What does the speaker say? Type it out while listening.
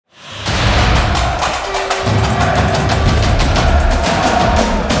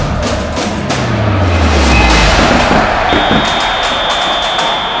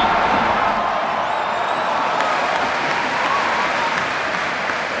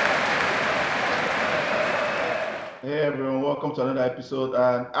welcome to another episode.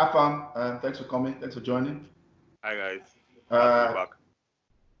 Afam, thanks for coming. Thanks for joining. Hi guys, glad to be Uh, back.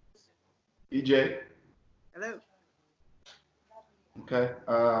 EJ, Hello. okay.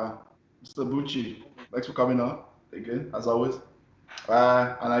 Mr. Bucci, thanks for coming on again, as always.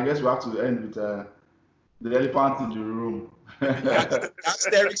 And I guess we have to end with the elephant in the room. The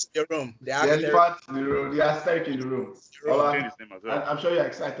Asterix in the room. The The Asterix elephant in the room, the asterisk in the room. in the room. Change his name as well. I'm sure you're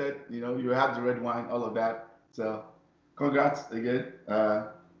excited. You know, you have the red wine, all of that. So, congrats again.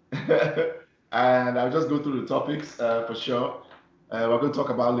 And I'll just go through the topics for sure. We're going to talk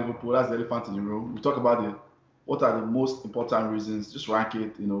about Liverpool. That's the elephant in the room. We talk about what are the most important reasons. Just rank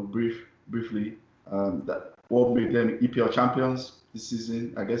it, briefly. That what made them EPL champions this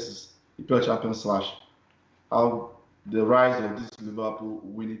season. I guess it's EPL champions slash how the rise of this Liverpool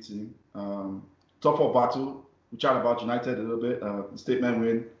winning team. Top four battle. We chat about United a little bit. The statement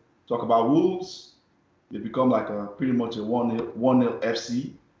win. Talk about Wolves. They become like pretty much a 1-0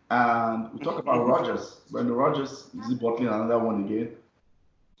 FC. And we talk about Rogers. Brendan Rogers is he bottling another one again.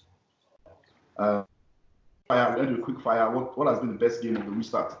 Fire. We end with a quick fire. What has been the best game of the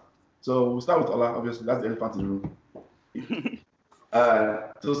restart? So we'll start with Ola. Obviously, that's the elephant in the room.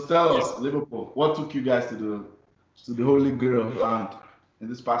 So tell us, Liverpool, what took you guys to the Holy Grail of land in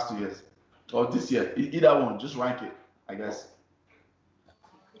this past 2 years or this year? Either one, just rank it, I guess.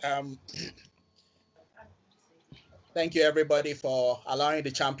 Thank you, everybody, for allowing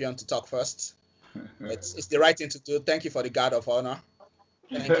the champion to talk first. It's the right thing to do. Thank you for the guard of honor.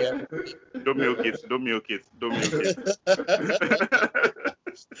 Thank you. Don't milk it.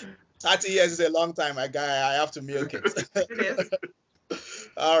 30 years is a long time, my guy. I have to milk it.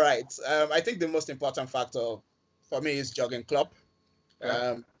 All right. I think the most important factor for me is Jurgen Klopp.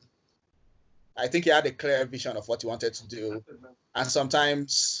 I think he had a clear vision of what he wanted to do. And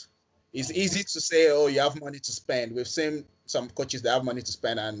sometimes it's easy to say, oh, you have money to spend. We've seen some coaches that have money to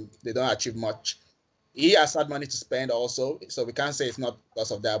spend and they don't achieve much. He has had money to spend also, so we can't say it's not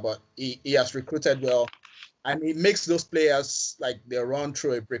because of that, but he has recruited well. And he makes those players like they run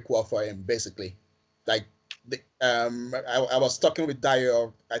through a brick wall for him, basically. Like, I was talking with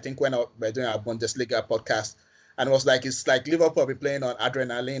Dio, I think when we're doing our Bundesliga podcast, and it was like, it's like Liverpool be playing on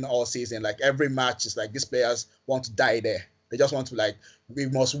adrenaline all season. Like every match is like these players want to die there. They just want to we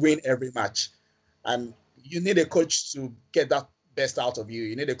must win every match. And you need a coach to get that best out of you.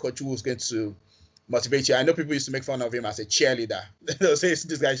 You need a coach who's going to motivate you. I know people used to make fun of him as a cheerleader. They'll say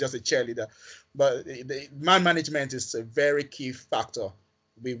this guy's just a cheerleader. But the man management is a very key factor.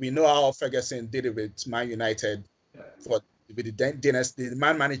 We know how Ferguson did it with Man United. With the dynasty, the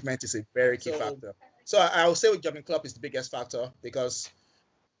man management is a very key factor. So I will say with Jurgen Klopp is the biggest factor because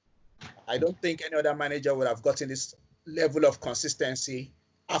I don't think any other manager would have gotten this level of consistency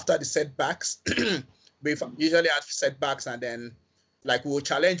after the setbacks. We've usually had setbacks and then we'll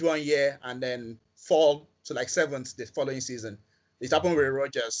challenge 1 year and then fall to seventh the following season. It happened with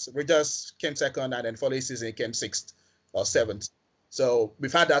Rogers. Rogers came second and then following season he came sixth or seventh. So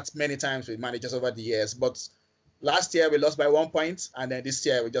we've had that many times with managers over the years. But last year we lost by 1 point and then this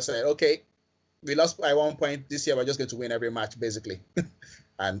year we just said, okay, we lost by 1 point. This year we're just going to win every match basically.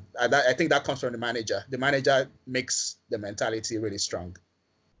 And I think that comes from the manager. The manager makes the mentality really strong.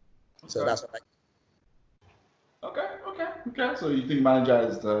 So that's what Okay. So you think manager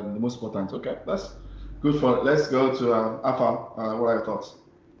is the most important? Okay, that's good for. Let's go to Afam. What are your thoughts?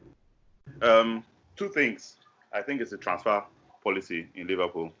 2 things. I think it's the transfer policy in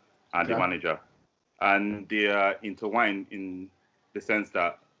Liverpool and the manager, and they are intertwined in the sense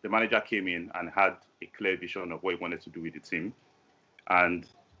that the manager came in and had a clear vision of what he wanted to do with the team, and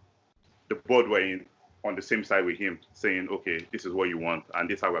the board were on the same side with him, saying, okay, this is what you want, and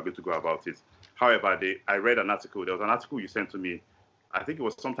this is how we're going to go about it. However, I read an article. There was an article you sent to me, I think it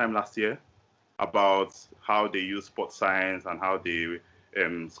was sometime last year, about how they use sports science and how they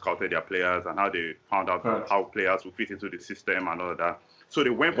scouted their players and how they found out how players will fit into the system and all of that. So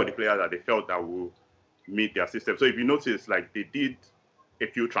they went for the players that they felt that will meet their system. So if you notice, they did a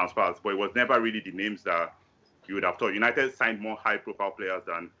few transfers, but it was never really the names that you would have thought. United signed more high-profile players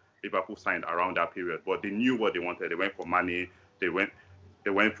than Liverpool signed around that period, but they knew what they wanted. They went for Mane, they went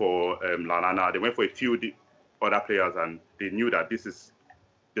for Lallana, they went for a few other players, and they knew that this is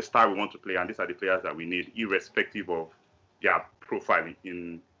the style we want to play, and these are the players that we need, irrespective of their profile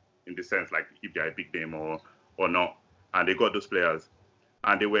in the sense if they're a big name or not. And they got those players,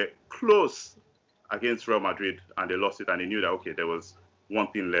 and they were close against Real Madrid, and they lost it, and they knew that okay, there was one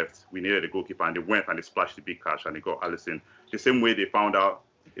thing left. We needed a goalkeeper, and they went and they splashed the big cash, and they got Alisson. The same way they found out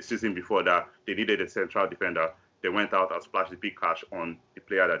a season before that they needed a central defender. They went out and splashed the big cash on the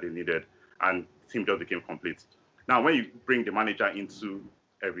player that they needed, and the team just became complete. Now, when you bring the manager into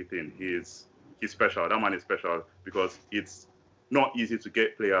everything, he's special. That man is special because it's not easy to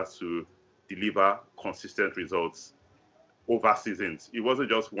get players to deliver consistent results over seasons. It wasn't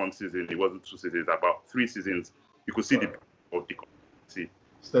just one season, it wasn't 2 seasons, about 3 seasons. You could see the of the consistency.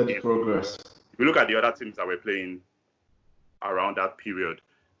 Steady progress. If you look at the other teams that were playing around that period,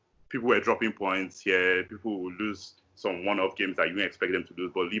 people were dropping points here. People would lose some one-off games that you didn't expect them to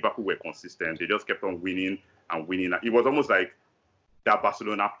lose, but Liverpool were consistent. They just kept on winning and winning. It was almost like that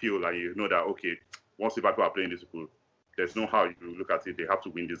Barcelona feel, like you know that, okay, once Liverpool are playing Liverpool, there's no how you look at it. They have to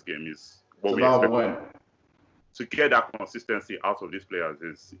win this game. Is what we expect. To get that consistency out of these players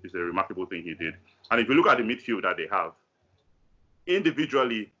is a remarkable thing he did. And if you look at the midfield that they have,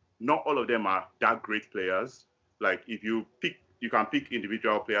 individually, not all of them are that great players. Like if you can pick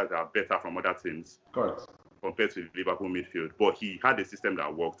individual players that are better from other teams. Correct. Compared to the Liverpool midfield. But he had a system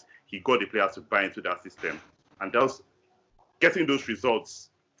that worked. He got the players to buy into that system. And thus, getting those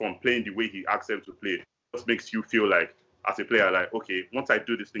results from playing the way he asked them to play just makes you feel like, as a player, like, okay, once I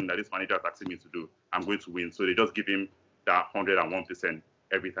do this thing that this manager is asking me to do, I'm going to win. So they just give him that 101%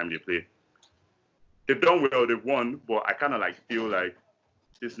 every time they play. They've done well, they've won, but I kind of like feel like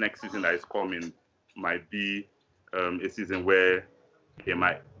this next season that is coming might be a season where they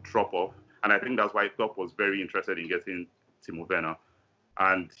might drop off. And I think that's why Klopp was very interested in getting Timo Werner.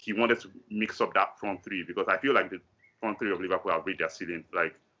 And he wanted to mix up that front three because I feel like the front three of Liverpool have reached their ceiling.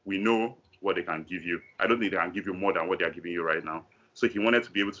 Like, we know what they can give you. I don't think they can give you more than what they are giving you right now. So he wanted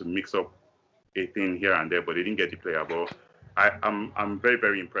to be able to mix up a thing here and there, but they didn't get the player. But I'm very,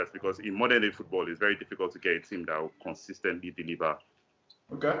 very impressed because in modern day football, it's very difficult to get a team that will consistently deliver.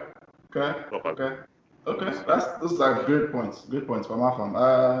 Okay. Those are great points. Great points from Afam.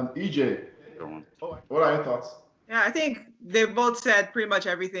 EJ, what are your thoughts? Yeah, I think they both said pretty much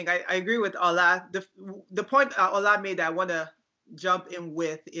everything. I agree with Ola. The point Ola made that I want to jump in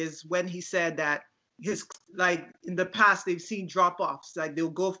with is when he said that in the past they've seen drop-offs, like they'll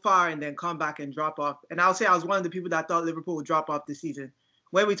go far and then come back and drop off. And I'll say I was one of the people that thought Liverpool would drop off this season.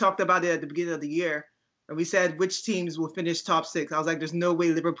 When we talked about it at the beginning of the year and we said which teams will finish top 6, I was like, there's no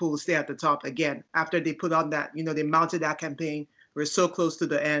way Liverpool will stay at the top again after they put on that, they mounted that campaign. We're so close to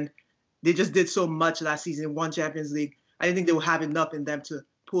the end. They just did so much last season, won Champions League. I didn't think they would have enough in them to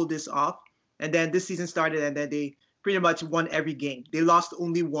pull this off. And then this season started and then they pretty much won every game. They lost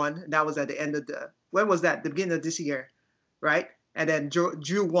only one. And that was at the end of when was that? The beginning of this year, right? And then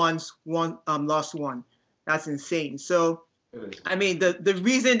drew once, lost one. That's insane. So, I mean, the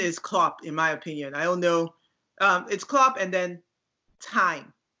reason is Klopp, in my opinion. I don't know. It's Klopp and then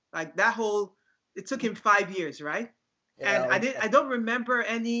time. Like that it took him 5 years, right? Yeah, and I don't remember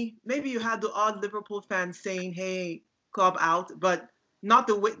any. Maybe you had the odd Liverpool fans saying, "Hey, Klopp out," but not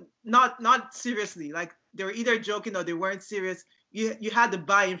the way, not seriously. Like they were either joking or they weren't serious. You had the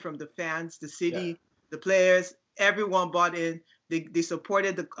buy-in from the fans, the city, the players. Everyone bought in. They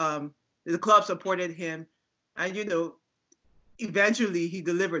supported the club supported him, and eventually he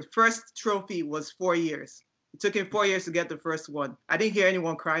delivered. First trophy was 4 years. It took him 4 years to get the first one. I didn't hear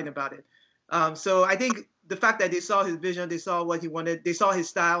anyone crying about it. So I think the fact that they saw his vision, they saw what he wanted, they saw his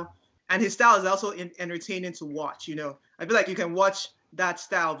style, and his style is also entertaining to watch. I feel like you can watch that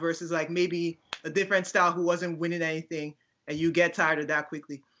style versus like maybe a different style who wasn't winning anything, and you get tired of that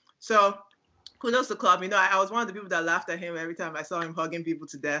quickly. So kudos to Klopp. I was one of the people that laughed at him every time I saw him hugging people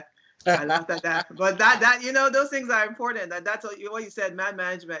to death. I laughed at that. But that those things are important. That's what you said, man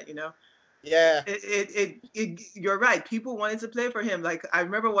management. Yeah. You're right. People wanted to play for him. Like I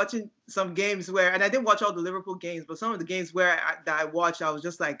remember watching some games and I didn't watch all the Liverpool games, but some of the games that I watched, I was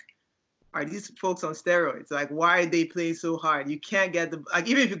just like, are these folks on steroids? Like, why are they playing so hard? You can't get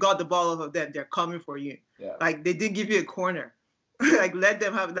even if you got the ball off of them, they're coming for you. Yeah. Like they didn't give you a corner. Like let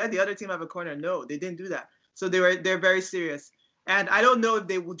the other team have a corner. No, they didn't do that. So they're very serious. And I don't know if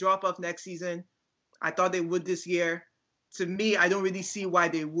they will drop off next season. I thought they would this year. To me, I don't really see why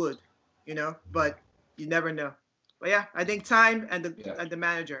they would. But you never know. But yeah, I think time and the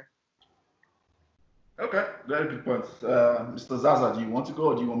manager. Okay, very good points. Mr. Zaza, do you want to go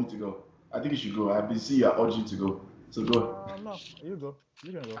or do you want me to go? I think you should go. I've been seeing you urging to go. So go. No, you go.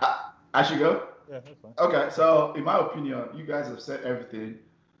 You can go. I should go? Yeah, that's fine. Okay, so in my opinion, you guys have said everything.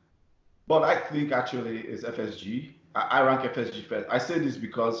 But I think actually it's FSG. I rank FSG first. I say this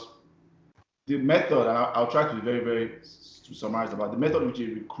because the method, and I'll try to be very, very to summarize about the method which he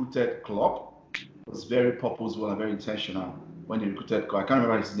recruited Klopp was very purposeful and very intentional when he recruited Klopp. I can't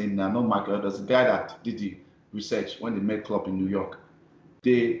remember his name now, not Michael. There's a guy that did the research when they met Klopp in New York.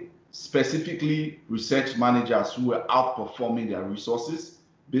 They specifically researched managers who were outperforming their resources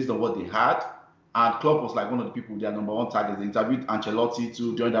based on what they had And Klopp was like one of the people, their number one target. They interviewed Ancelotti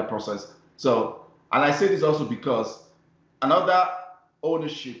too during that process. So, and I say this also because another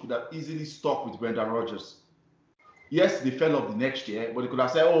ownership could have easily stuck with Brendan Rodgers. Yes, they fell off the next year, but they could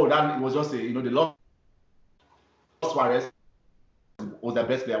have said, oh, that it was just they lost Suarez was their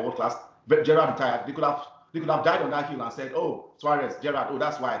best player, world class. Gerrard retired. They could have died on that hill and said, oh, Suarez, Gerrard, oh,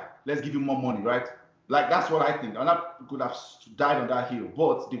 that's why. Let's give him more money, right? Like that's what I think. And that could have died on that hill,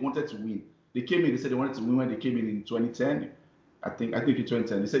 but they wanted to win. They came in. They said they wanted to win when they came in 2010. I think in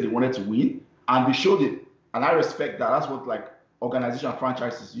 2010 they said they wanted to win, and they showed it. And I respect that. That's what like organization and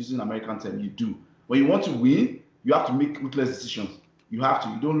franchises using American term you do. When you want to win, you have to make ruthless decisions. You have to.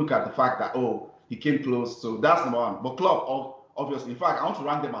 You don't look at the fact that he came close. So that's number one. But Klopp, obviously, in fact, I want to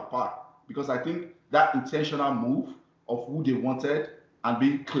rank them apart because I think that intentional move of who they wanted and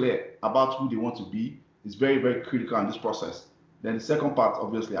being clear about who they want to be is very, very critical in this process. Then the second part,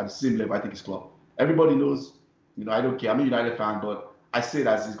 obviously, at the same level, I think is Klopp. Everybody knows, I don't care. I'm a United fan, but I say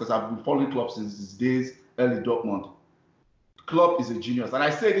that because I've been following Klopp since his days, early Dortmund. Klopp is a genius. And I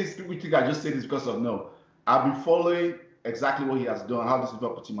say this, people think I just say this because of no. I've been following exactly what he has done, how this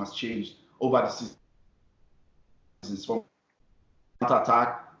Liverpool team has changed over the seasons. From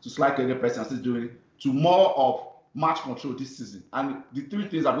attack to slightly pressing and still doing it, to more of match control this season. And the three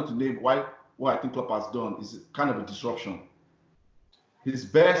things I'm going to name why what I think Klopp has done is kind of a disruption. His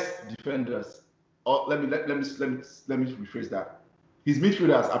best defenders, or let me rephrase that. His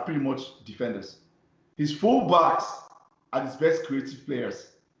midfielders are pretty much defenders. His fullbacks are his best creative players.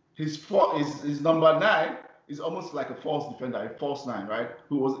 His number 9 is almost like a false defender, a false 9, right?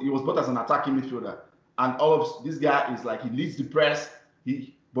 He was brought as an attacking midfielder, and all of this guy is like he leads the press.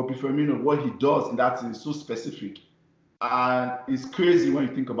 But Firmino, what he does in that team is so specific, and it's crazy when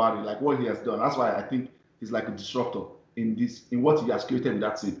you think about it, like what he has done. That's why I think he's like a disruptor in what he has created in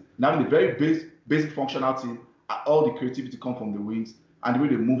that team. Now in a very basic functional team, all the creativity comes from the wings and the way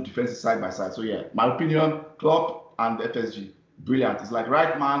they move defenses side by side. So yeah, my opinion, Klopp and FSG, brilliant. It's like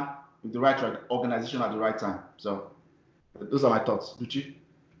right man with the right organization at the right time. So those are my thoughts. Ducci?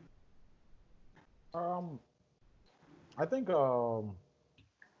 I think I'm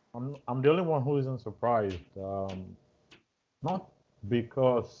the only one who isn't surprised. Not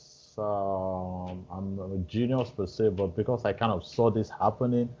because I'm a genius per se, but because I kind of saw this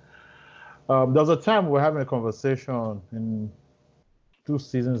happening. There was a time we were having a conversation in 2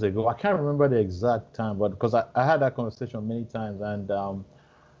 seasons ago. I can't remember the exact time, but because I had that conversation many times, and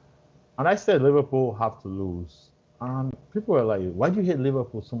I said Liverpool have to lose. And people were like, why do you hate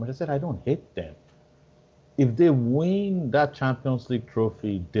Liverpool so much? I said, I don't hate them. If they win that Champions League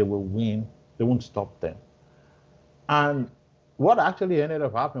trophy, they will win. They won't stop them. And what actually ended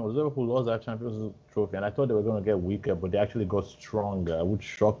up happening was Liverpool lost that Champions League trophy, and I thought they were going to get weaker, but they actually got stronger, which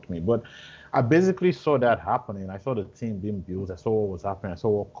shocked me. But I basically saw that happening. I saw the team being built. I saw what was happening. I saw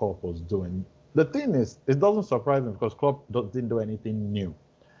what Klopp was doing. The thing is, it doesn't surprise me because Klopp didn't do anything new.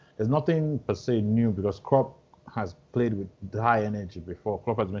 There's nothing per se new because Klopp has played with high energy before.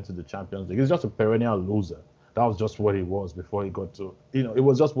 Klopp has been to the Champions League. He's just a perennial loser. That was just what he was before he got to, it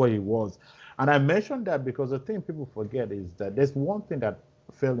was just what he was. And I mentioned that because the thing people forget is that there's one thing that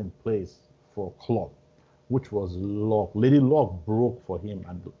fell in place for Klopp, which was luck. Lady Luck broke for him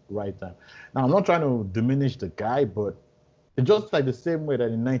at the right time. Now, I'm not trying to diminish the guy, but it's just like the same way that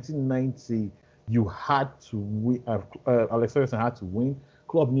in 1990, you had to win, Alex Ferguson had to win.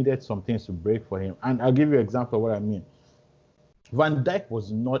 Klopp needed some things to break for him. And I'll give you an example of what I mean. Van Dijk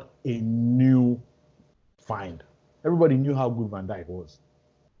was not a new find. Everybody knew how good Van Dijk was.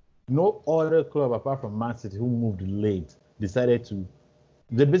 No other club apart from Man City who moved late decided to.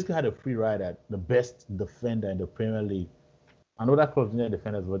 They basically had a free ride at the best defender in the Premier League. I know that clubs needed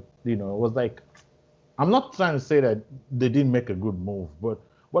defenders, but it was like, I'm not trying to say that they didn't make a good move, but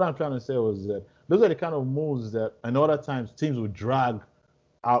what I'm trying to say was that those are the kind of moves that in other times teams would drag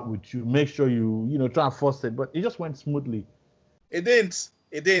out with you, make sure you try and force it, but it just went smoothly. It didn't.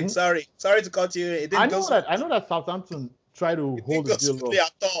 Sorry to cut you. It didn't. I know that Southampton tried to hold the deal up.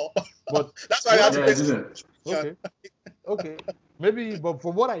 At all. But that's why I had to pay. Okay. Maybe, but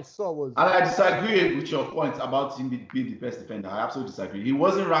from what I saw was. And I disagree with your point about him being the best defender. I absolutely disagree. He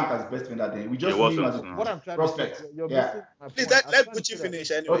wasn't ranked as best defender then. We just knew him as a what I'm trying prospect. To say, yeah. Please let Gucci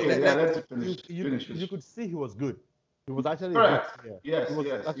finish anyway. Okay, let's finish. You could see he was good. He was actually correct. Good. Yes, he was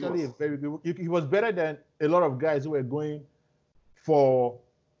actually a very good. He was better than a lot of guys who were going for,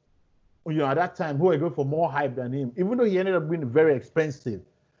 at that time, who were going for more hype than him. Even though he ended up being very expensive,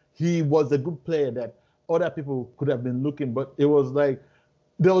 he was a good player that other people could have been looking. But it was like,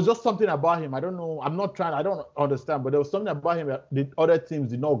 there was just something about him. I don't know. I don't understand, but there was something about him that the other teams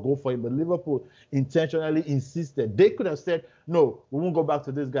did not go for him. But Liverpool intentionally insisted. They could have said, no, we won't go back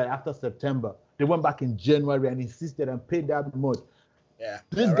to this guy after September. They went back in January and insisted and paid that much. Yeah.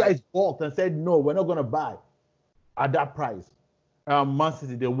 These guys balked and said, no, we're not going to buy at that price. Man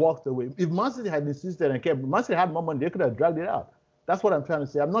City, they walked away. If Man City had insisted and kept, Man City had more money, they could have dragged it out. That's what I'm trying to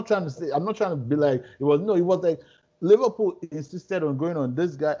say. I'm not trying to be like, it was like, Liverpool insisted on going on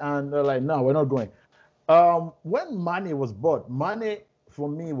this guy, and they're like, no, we're not going. When Mane was bought, Mane, for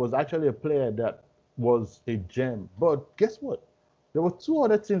me, was actually a player that was a gem. But guess what? There were two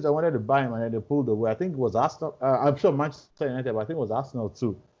other teams that wanted to buy him, and then they pulled away. I think it was Arsenal. I'm sure Manchester United, but I think it was Arsenal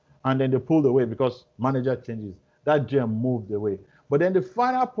too. And then they pulled away because manager changes. That gem moved away. But then the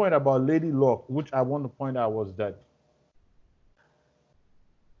final point about Lady Luck, which I want to point out, was that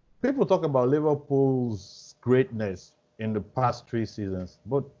people talk about Liverpool's greatness in the past 3 seasons,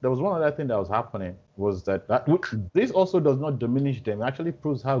 but there was one other thing that was happening, was that this also does not diminish them. It actually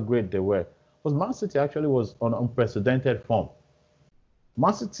proves how great they were. Because Man City actually was on unprecedented form.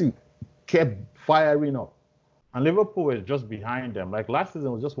 Man City kept firing up, and Liverpool was just behind them. Like last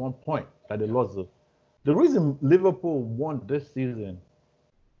season was just 1 point that they lost. The reason Liverpool won this season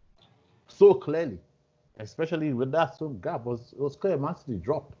so clearly, especially with that same gap, was clear Man City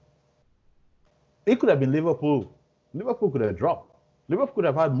dropped. It could have been Liverpool. Liverpool could have dropped. Liverpool could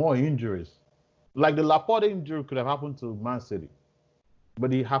have had more injuries. Like the Laporte injury could have happened to Man City.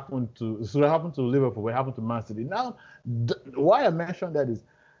 But it happened to Liverpool, but it happened to Man City. Now, why I mentioned that is,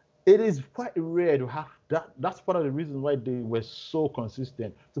 it is quite rare to have that. That's part of the reason why they were so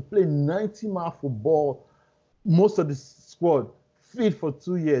consistent. To play 90-mile football, most of the squad fit for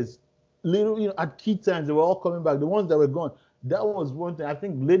 2 years. At key times, they were all coming back. The ones that were gone, that was one thing. I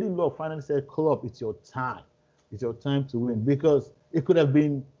think Lady Luck finally said, Klopp, it's your time. It's your time to win. Because it could have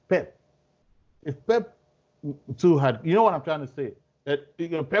been Pep. If Pep too had, you know what I'm trying to say? That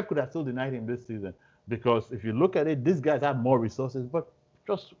Pep could have still denied him this season. Because if you look at it, these guys have more resources. But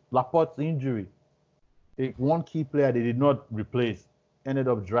just Laporte's injury, one key player they did not replace, ended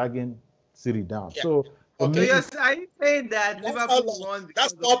up dragging City down. Yeah. So, yes, I say that Liverpool won.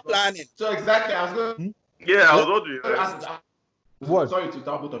 That's not planning. So exactly, I was going. Yeah, I was wondering. What? Sorry to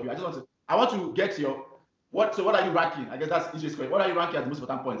interrupt both of you. I want to get your what. So what are you ranking? I guess that's easiest question. What are you ranking as the most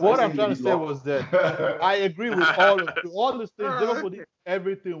important points? What I'm trying to say was that I agree with all the things. Liverpool did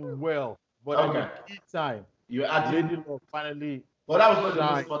everything well, but at the key time, you added Lady Luck finally. But that was not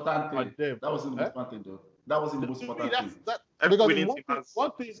the most important thing. That wasn't the most important thing, though. That wasn't the most important thing. Because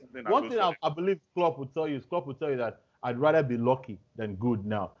one thing I believe Klopp will tell you that I'd rather be lucky than good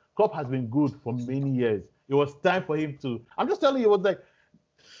now. Klopp has been good for many years. It was time for him to. I'm just telling you, it was like.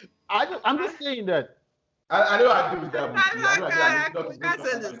 I'm just saying that. I don't agree with that.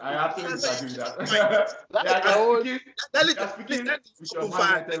 I absolutely agree with that.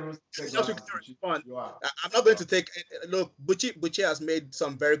 I'm not going to take. Look, Bucci has made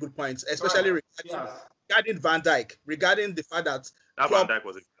some very good points, especially regarding Van Dijk, regarding the fact that Van Dijk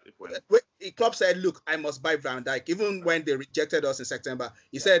was a point. Klopp said, "Look, I must buy Van Dijk." Even when they rejected us in September,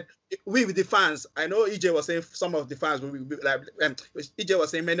 he said, "We with the fans." I know EJ was saying some of the fans. EJ was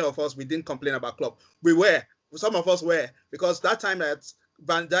saying many of us we didn't complain about Klopp. We were. Some of us were, because that time that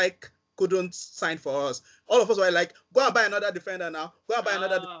Van Dijk couldn't sign for us, all of us were like, "Go and buy another defender now. Go and buy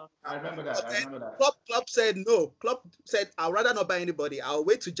another." I remember that. Klopp said no. Klopp said, "I'd rather not buy anybody. I'll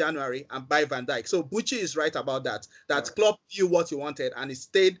wait to January and buy Van Dijk." So Bucci is right about that. Klopp knew what he wanted and he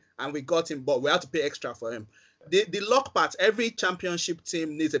stayed, and we got him, but we had to pay extra for him. The luck part, every championship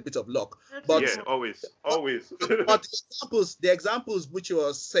team needs a bit of luck. But yeah, always. But the examples Bucci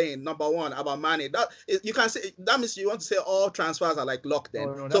was saying, number one about Mane, you can say that means you want to say all transfers are like luck.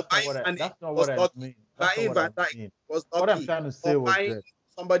 Then that's not what I mean. Buying Van Dijk was what I'm trying to say was that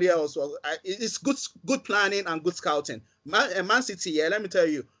somebody else was. It's good planning and good scouting. Man City, let me tell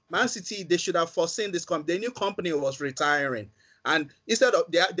you, Man City, they should have foreseen this. The new company was retiring, and instead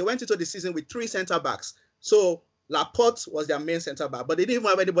of they went into the season with 3 centre backs. So Laporte was their main centre back, but they didn't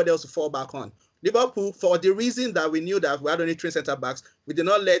have anybody else to fall back on. Liverpool, for the reason that we knew that we had only 3 centre backs, we did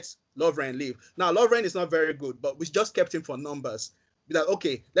not let Lovren leave. Now Lovren is not very good, but we just kept him for numbers. That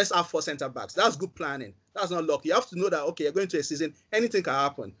okay, let's have 4 centre backs. That's good planning. That's not luck. You have to know that okay, you're going to a season, anything can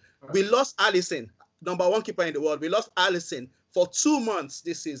happen. Right. We lost Alisson, number 1 keeper in the world. We lost Alisson for 2 months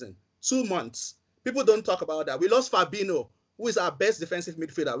this season. 2 months. People don't talk about that. We lost Fabinho, who is our best defensive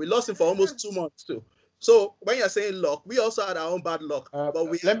midfielder. We lost him for almost 2 months too. So when you're saying luck, we also had our own bad luck. But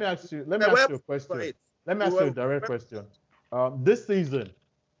let me ask you a question. Let me ask you a direct question. This season,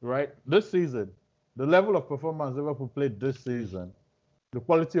 right? The level of performance Liverpool played this season, the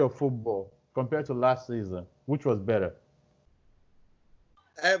quality of football compared to last season, which was better?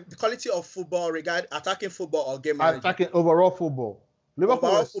 The quality of football, attacking football or game management? Attacking overall football. Liverpool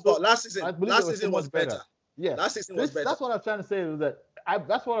overall football. Last season was better. Yeah. Last season was better. That's what I'm trying to say is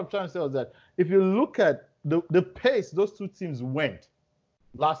that if you look at the pace those two teams went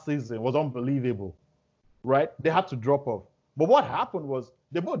last season was unbelievable, right? They had to drop off. But what happened was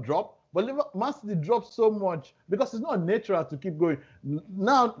they both dropped, but Man City dropped so much because it's not natural to keep going.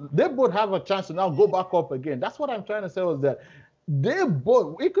 Now they both have a chance to now go back up again. That's what I'm trying to say was that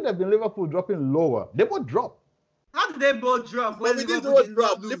it could have been Liverpool dropping lower. They both dropped. How did they both drop? But we didn't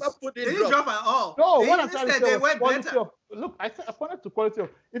drop. Liverpool didn't drop at all. No, what I'm trying to say was quality of. Look, I pointed to quality of.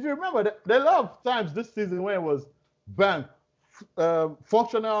 If you remember, there are a lot of times this season when it was bang,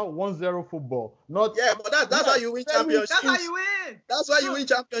 functional 1-0 football. Not but that's how you win championships. That's how you win. That's why you win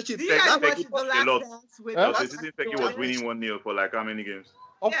championships. You guys watched the last dance with Peggy was winning 1-0 for like how many games?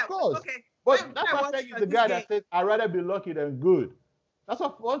 Of course. Okay. But that's why Peggy is the guy that says I'd rather be lucky than good. That's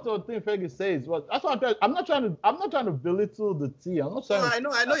what the thing Peggy says. That's what I'm not trying to belittle the team. I'm not trying. I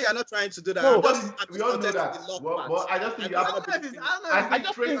know you're not trying to do that. No, we all know that. Well, I just think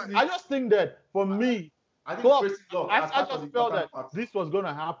I just think that for me, I just felt that this was going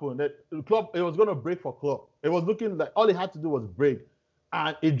to happen. That the club, it was going to break for club. It was looking like all he had to do was break,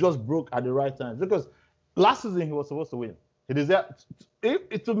 and it just broke at the right time. Because last season he was supposed to win. It is that.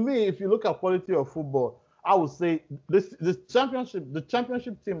 To me, if you look at quality of football, I would say the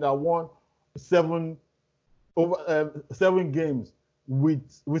championship team that won 7 games with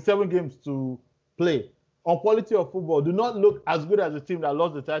 7 games to play on quality of football do not look as good as the team that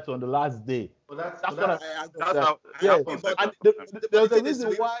lost the title on the last day. There's a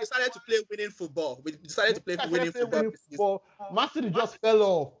reason why we decided to play winning football. We decided to play winning football. Man City just fell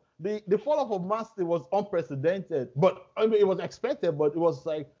off. The fall off of Man City was unprecedented, but I mean it was expected. But it was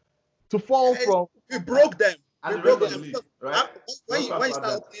like to fall from. We broke them. Right? When you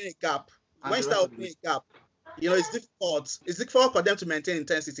start opening a gap, it's difficult. It's difficult for them to maintain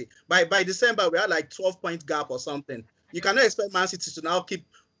intensity. By December, we had like 12-point gap or something. You cannot expect Man City to now keep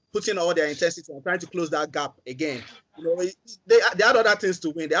putting all their intensity and trying to close that gap again. They had other things to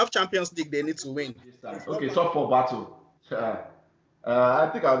win. They have Champions League they need to win. Okay, top 4 battle. I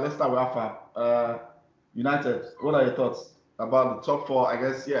think let's start with Afam. United, what are your thoughts about the top 4? I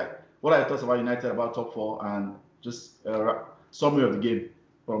guess, what are your thoughts about United, about top 4, and just summary of the game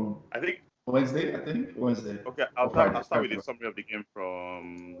from Wednesday? Okay, I'll start with the summary of the game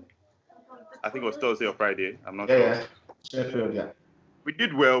from, I think it was Thursday or Friday. I'm not sure. Yeah, Sheffield, We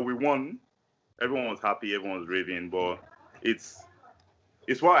did well. We won. Everyone was happy. Everyone was raving. But it's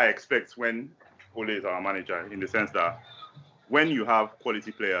what I expect when Ole is our manager, in the sense that when you have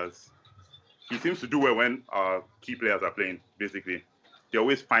quality players, he seems to do well when our key players are playing, basically. They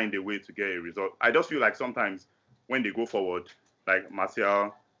always find a way to get a result. I just feel like sometimes when they go forward, like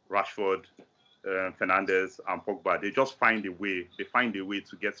Martial, Rashford, Fernandes, and Pogba, they just find a way. They find a way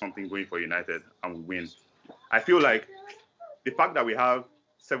to get something going for United, and we win. I feel like the fact that we have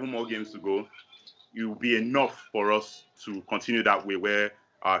 7 more games to go, it will be enough for us to continue that way, where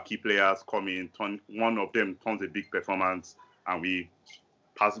our key players come in, one of them turns a big performance, and we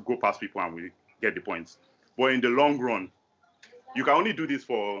go past people and we get the points. But in the long run, you can only do this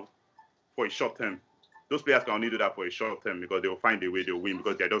for a short term. Those players can only do that for a short term because they'll find a way, they'll win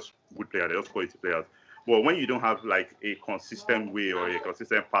because they're just good players, they're just quality players. But when you don't have like a consistent way or a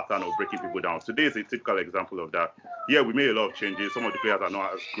consistent pattern of breaking people down, today is a typical example of that. Yeah, we made a lot of changes. Some of the players are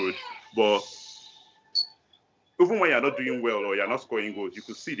not as good, but even when you're not doing well or you're not scoring goals, you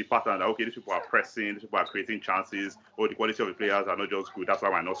could see the pattern that, okay, these people are pressing, these people are creating chances, or the quality of the players are not just good. That's why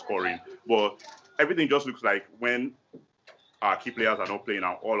we're not scoring. But everything just looks like when our key players are not playing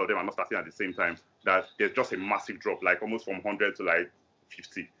and all of them are not starting at the same time, that there's just a massive drop, like almost from 100 to like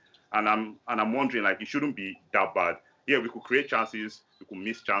 50. And I'm wondering, like, it shouldn't be that bad. Yeah, we could create chances, we could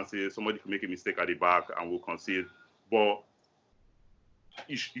miss chances, somebody could make a mistake at the back and we'll concede. But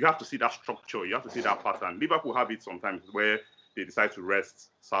you have to see that structure, you have to see that pattern. Liverpool have it sometimes where they decide to rest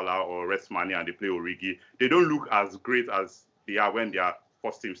Salah or rest Mane and they play Origi. They don't look as great as they are when their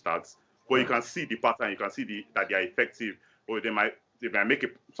first team starts. But you can see the pattern, you can see that they are effective. Or they might make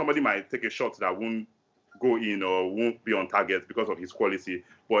somebody might take a shot that won't go in or won't be on target because of his quality.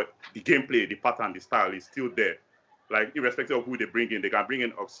 But the gameplay, the pattern, the style is still there. Like, irrespective of who they bring in, they can bring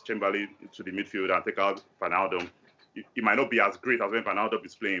in Ox-Chamberlain to the midfield and take out Wijnaldum. It might not be as great as when Wijnaldum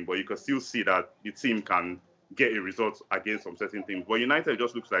is playing, but you can still see that the team can get a result against some certain things. But United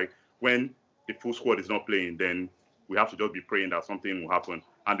just looks like when the full squad is not playing, then we have to just be praying that something will happen.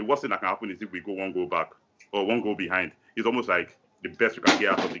 And the worst thing that can happen is if we go 1 goal back or 1 goal behind. It's almost like the best we can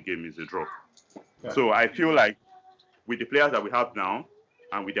get out of the game is a draw. Yeah. So I feel like with the players that we have now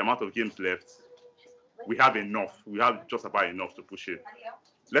and with the amount of games left, we have enough. We have just about enough to push it.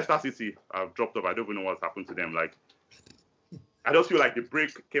 Leicester City have dropped off. I don't even know what's happened to them. Like, I just feel like the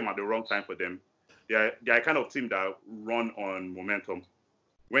break came at the wrong time for them. They're a kind of team that run on momentum.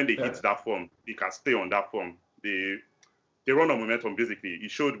 When they hit that form, they can stay on that form. They run on momentum, basically.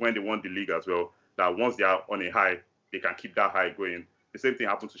 It showed when they won the league as well, that once they are on a high, they can keep that high going. The same thing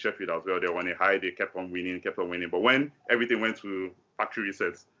happened to Sheffield as well. They were on a high, they kept on winning. But when everything went to factory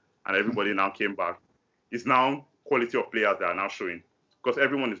resets and everybody now came back, it's now quality of players that are now showing. Because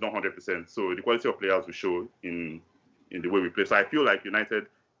everyone is not 100%. So the quality of players will show in the way we play. So I feel like United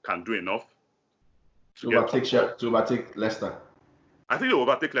can do enough to overtake Leicester. I think they'll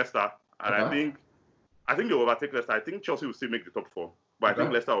overtake Leicester. And Okay. I think they'll overtake Leicester. I think Chelsea will still make the top 4. But I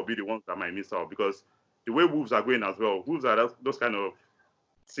think Leicester will be the ones that might miss out because the way Wolves are going as well, Wolves are those kind of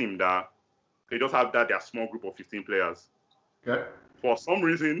team that they just have their small group of 15 players. Okay. For some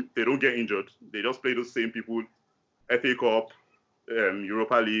reason, they don't get injured. They just play those same people, FA Cup,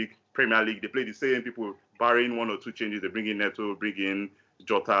 Europa League, Premier League. They play the same people, barring 1 or 2 changes. They bring in Neto, bring in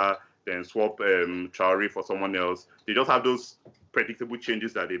Jota, then swap Traore for someone else. They just have those predictable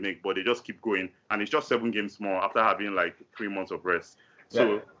changes that they make, but they just keep going. And it's just 7 games more after having like 3 months of rest.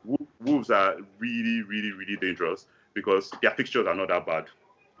 So Wolves are really, really, really dangerous because their fixtures are not that bad.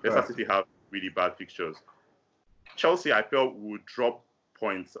 Leicester City have really bad fixtures. Chelsea, I felt, would drop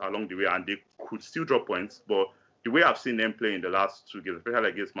points along the way, and they could still drop points. But the way I've seen them play in the last 2 games, especially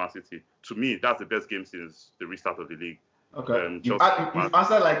against Man City, to me, that's the best game since the restart of the league. Okay. You've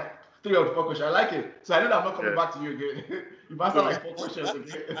answered like 3 or 4 questions. I like it. So I know that I'm not coming back to you again. You've answered like 4 questions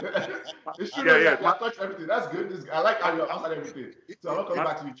again. It's true. You have touched everything. That's good. I like how you answered everything. So I'm not coming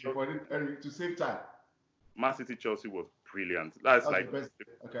back to you to save time. Man City Chelsea was brilliant. That's like the best.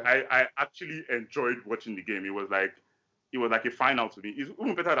 Okay. I actually enjoyed watching the game. It was like a final to me. It's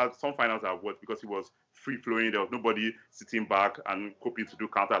even better than some finals I've watched because it was free flowing. There was nobody sitting back and hoping to do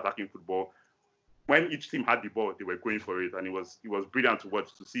counter-attacking football. When each team had the ball, they were going for it, and it was brilliant to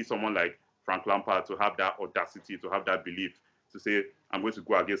watch, to see someone like Frank Lampard to have that audacity, to have that belief, to say, I'm going to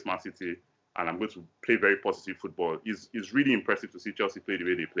go against Man City and I'm going to play very positive football. It's really impressive to see Chelsea play the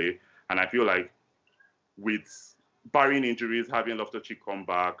way they play. And I feel like with barring injuries, having Loftus-Cheek come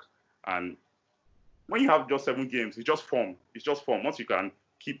back, and when you have just 7 games, it's just form. Once you can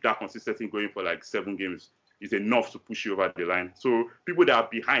keep that consistency going for like 7 games, it's enough to push you over the line. So people that are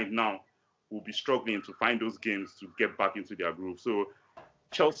behind now will be struggling to find those games to get back into their groove. So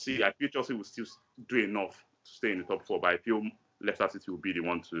I feel Chelsea will still do enough to stay in the top 4, but I feel Leicester City will be the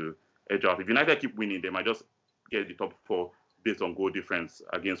one to edge out. If United keep winning, they might just get the top 4 based on goal difference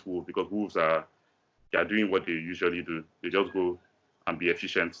against Wolves, because Wolves are doing what they usually do. They just go and be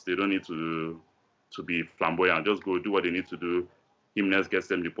efficient. They don't need to be flamboyant. Just go do what they need to do. Jimenez gets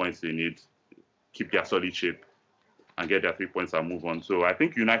them the points they need, keep their solid shape, and get their 3 points and move on. So I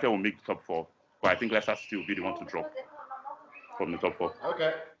think United will make the top 4, but I think Leicester City will be the one to drop from the top 4.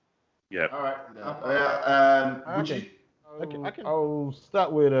 Okay. Yeah. All right. Gucci. I'll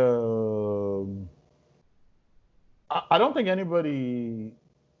start with I don't think anybody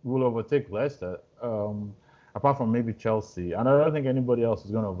will overtake Leicester, apart from maybe Chelsea, and I don't think anybody else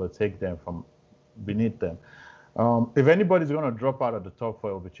is going to overtake them from beneath them. If anybody's going to drop out of the top 4,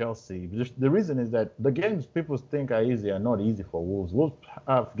 it will be Chelsea. The reason is that the games people think are easy are not easy for Wolves. Wolves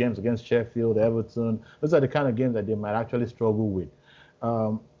have games against Sheffield, Everton. Those are the kind of games that they might actually struggle with.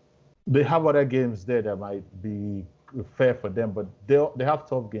 They have other games there that might be fair for them, but they have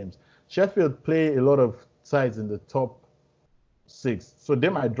tough games. Sheffield play a lot of sides in the top 6, so they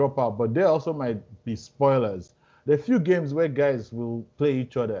might drop out, but they also might be spoilers. There are a few games where guys will play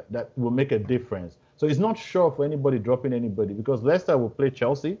each other that will make a difference. So it's not sure for anybody dropping anybody, because Leicester will play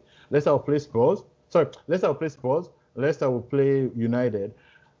Chelsea, Leicester will play Spurs. Leicester will play United.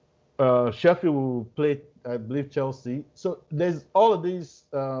 Sheffield will play, I believe, Chelsea. So there's all of these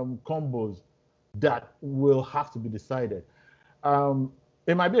combos that will have to be decided.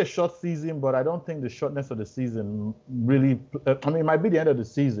 It might be a short season, but I don't think the shortness of the season really, it might be the end of the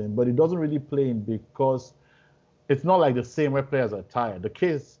season, but it doesn't really play in, because it's not like the same where players are tired. The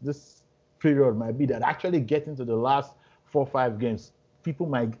case this period might be that actually getting to the last 4 or 5 games, people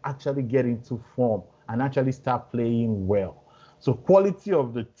might actually get into form and actually start playing well. So quality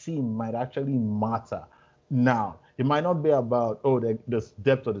of the team might actually matter now. It might not be about, the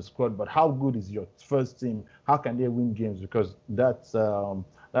depth of the squad, but how good is your first team? How can they win games? Because that's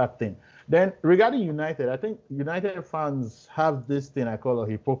that thing. Then regarding United, I think United fans have this thing I call a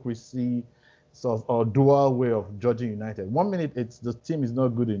hypocrisy or dual way of judging United. 1 minute it's the team is not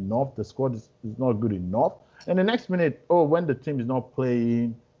good enough, the squad is not good enough, and the next minute, when the team is not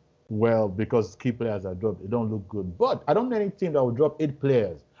playing well because key players are dropped, it don't look good. But I don't know any team that will drop 8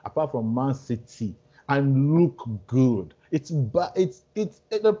 players apart from Man City and look good. It's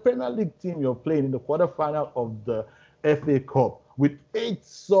the Premier League team you're playing in the quarterfinal of the FA Cup with 8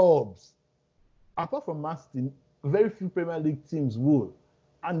 subs. Apart from Man City, very few Premier League teams would.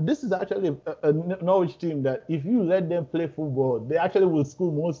 And this is actually a Norwich team that if you let them play football, they actually will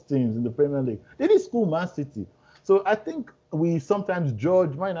school most teams in the Premier League. They didn't school Man City. So I think we sometimes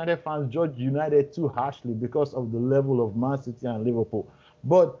Man United fans judge United too harshly because of the level of Man City and Liverpool.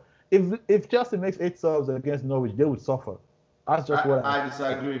 But if Chelsea makes 8 subs against Norwich, they would suffer. That's just what I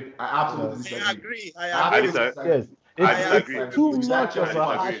disagree. I absolutely disagree. I agree. Yes. It's too much of a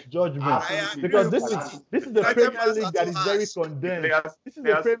harsh judgment because this is the Premier League that is very condensed. This is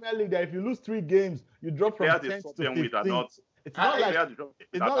the Premier League that if you lose 3 games, you drop from 10 to 15. It's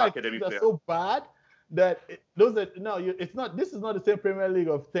not like they're so bad that it's not. This is not the same Premier League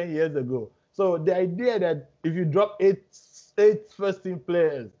of 10 years ago. So the idea that if you drop 8 first team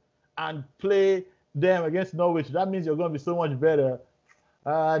players and play them against Norwich, that means you're going to be so much better.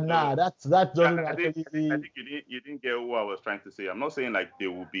 That doesn't actually. I think you didn't get what I was trying to say. I'm not saying like they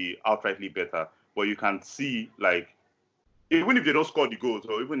will be outrightly better, but you can see like even if they don't score the goals,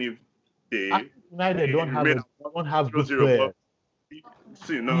 or even if United don't have good players.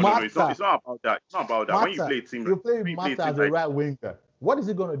 See, no, it's not about that. It's not about that. Mata, when you play a team, you play Mata as a right winger. What is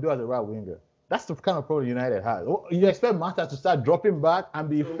he going to do as a right winger? That's the kind of problem United has. You expect Mata to start dropping back and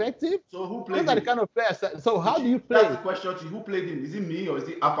be effective? So who played him? Those are the kind of players. So how do you play? That's the question. Who played him? Is it me or is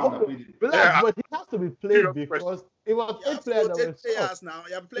it Afam that played him? But he has to be played because it was 8 players that were players now.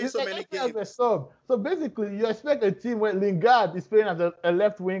 You have played so many games. So basically, you expect a team where Lingard is playing as a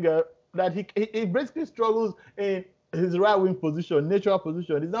left winger that he basically struggles in his right wing position, natural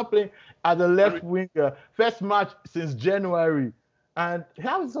position. He's not playing as a left winger. First match since January. And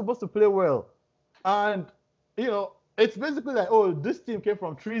how is he supposed to play well? And, it's basically like, this team came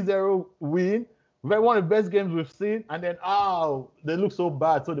from 3-0 win, one of the best games we've seen, and then, they look so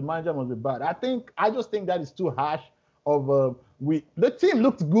bad, so the manager must be bad. I just think that is too harsh the team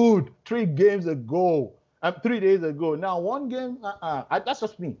looked good 3 games ago, 3 days ago. Now, one game, that's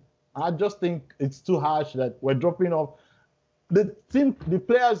just me. I just think it's too harsh that we're dropping off. The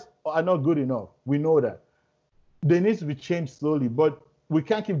players are not good enough. We know that. They need to be changed slowly, but we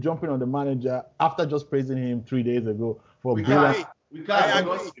can't keep jumping on the manager after just praising him 3 days ago for We can't.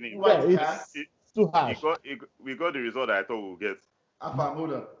 It's too harsh. We got the result that I thought we'll get. Afam,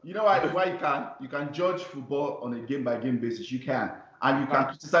 hold on. You know why you can judge football on a game-by-game basis. You can. And you can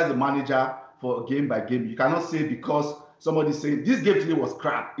criticize the manager for game-by-game. You cannot say because somebody's saying this game today was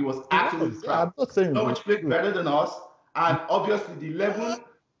crap. It was absolutely crap. I'm not saying Norwich played better than us. And obviously the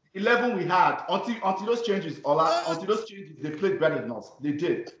 11 we had, until those changes, they played better than us. They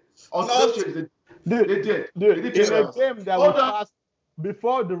did. Until those changes, they did. In a game that we passed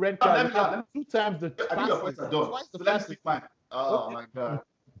before the red card, we had 2 times the I think your points are done. So let me speak mine. Oh my God.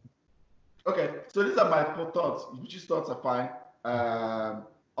 Okay, so these are my thoughts. Which thoughts are fine.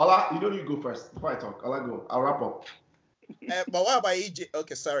 Ola, you go first before I talk. Ola, go. I'll wrap up. But what about EJ?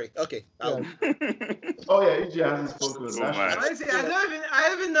 Okay, sorry. Okay. Oh yeah, EJ hasn't spoken. Honestly, I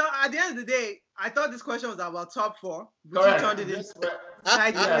don't even know. At the end of the day, I thought this question was about top 4. But Correct. you turned it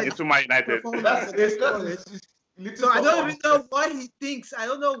Into Man United. So I don't even know what he thinks. I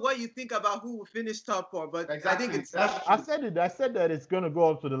don't know what you think about who will finish top 4, but exactly. I think it's. I said that it's going to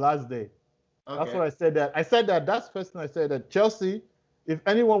go up to the last day. Okay. That's what I said. That's the first thing I said. That Chelsea, if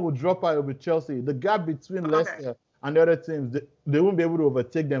anyone would drop out, it would be Chelsea. The gap between Leicester and the other teams, they won't be able to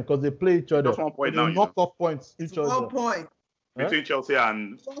overtake them because they play each other. Just 1 point now. They knock off points each other. 1 point. Between Chelsea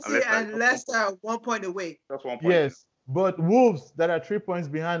and Leicester are 1 point away. That's 1 point. Yes, but Wolves that are 3 points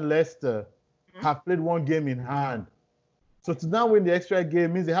behind Leicester have played 1 game in hand. So to now win the extra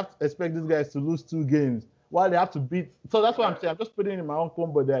game means they have to expect these guys to lose 2 games while they have to beat. So that's what I'm saying. I'm just putting in my own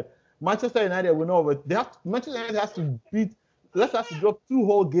combo that Manchester United will know, but Manchester United has to beat. Leicester has to drop 2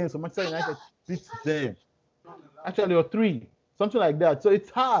 whole games for Manchester United to beat them. Actually, or 3, something like that. So it's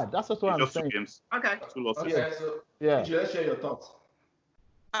hard. That's just what I'm saying. 2 games. Okay. 2 losses. Okay, so yeah. Let's share your thoughts.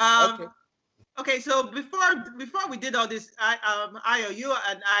 Okay. So before we did all this, Ayo, you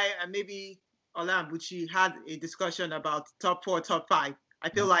and I, and maybe Ola and Buchi had a discussion about top 4, top 5. I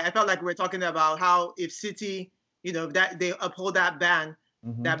felt like we were talking about how if City, that they uphold that ban,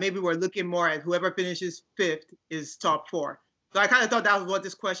 that maybe we're looking more at whoever finishes 5th is top 4. So I kind of thought that was what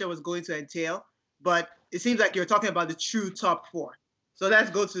this question was going to entail, but it seems like you're talking about the true top 4. So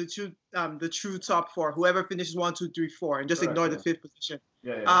let's go to the true top four. Whoever finishes 1, 2, 3, 4, and just ignore the fifth position.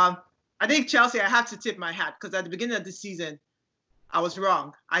 Yeah. I think Chelsea. I have to tip my hat because at the beginning of the season, I was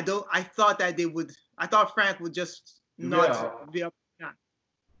wrong. I thought that they would. I thought Frank would just not be up.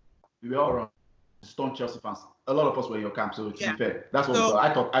 We were all wrong. Stone Chelsea fans. A lot of us were in your camp, so to be fair, that's what we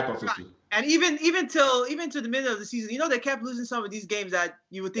thought. I thought so too. And even to the middle of the season, they kept losing some of these games that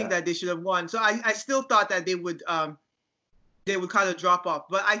you would think that they should have won. So I still thought that they would kind of drop off.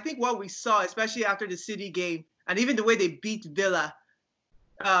 But I think what we saw, especially after the City game, and even the way they beat Villa,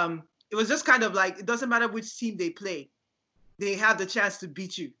 it was just kind of like it doesn't matter which team they play, they have the chance to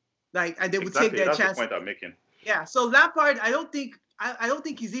beat you. And they would take their chance. That's the point I'm making. Yeah. So Lampard, I don't think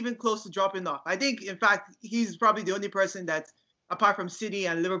he's even close to dropping off. I think, in fact, he's probably the only person that, apart from City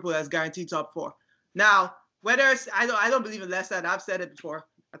and Liverpool, has guaranteed top four. Now, I don't believe in Leicester, and I've said it before.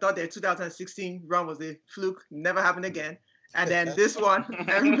 I thought their 2016 run was a fluke, never happened again. And then this one,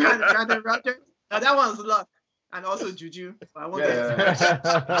 Brandon Rodgers. Now that one was luck, and also Juju. I won't get into It's an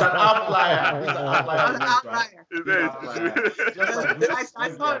outlier. It's an outlier. I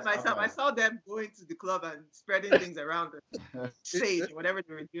saw it myself. I saw them going to the club and spreading things around the stage or whatever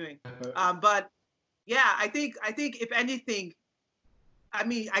they were doing. But yeah, I think if anything, I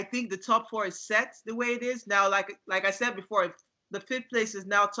think the top four is set the way it is now. Like I said before, if the fifth place is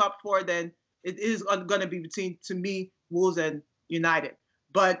now top four, then it is going to be between, to me, Wolves and United.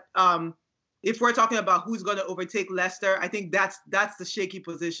 But if we're talking about who's going to overtake Leicester, I think that's the shaky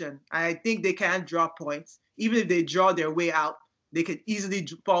position. I think they can drop points. Even if they draw their way out, they could easily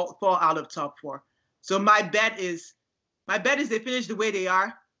fall out of top four. So my bet is they finish the way they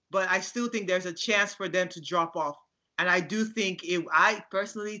are, but I still think there's a chance for them to drop off. And I do think I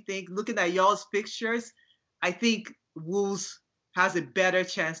personally think, looking at y'all's fixtures, I think Wolves has a better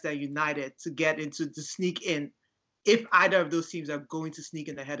chance than United to sneak in, if either of those teams are going to sneak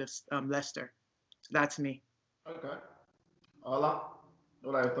in ahead of Leicester. So that's me. Okay. Ola,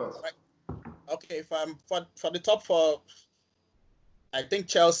 what are your thoughts? Okay, for the top four, I think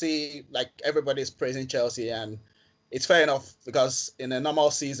Chelsea, like everybody's praising Chelsea, and it's fair enough because in a normal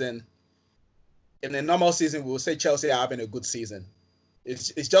season, we'll say Chelsea are having a good season.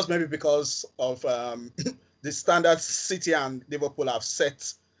 It's just maybe because of the standards City and Liverpool have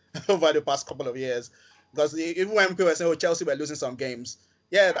set over the past couple of years. Because even when people were saying, Chelsea were losing some games,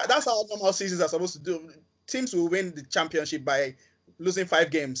 that's how normal seasons are supposed to do. Teams will win the championship by losing 5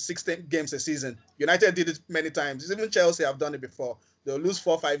 games, 16 games a season. United did it many times. Even Chelsea have done it before. They'll lose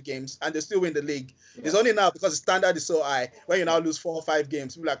 4 or 5 games and they still win the league. Yeah. It's only now because the standard is so high. When you now lose 4 or 5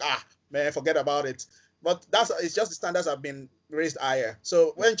 games, people are like, man, forget about it. But it's just the standards have been raised higher.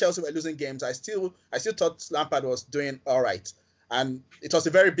 So when Chelsea were losing games, I still thought Lampard was doing all right. And it was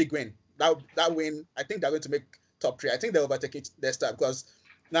a very big win. That win, I think they're going to make top 3. I think they'll overtake Leicester because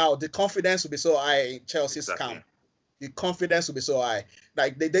now the confidence will be so high in Chelsea's camp. The confidence will be so high.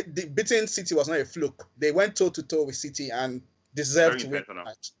 Like they beating City was not a fluke. They went toe-to-toe with City and deserved to win that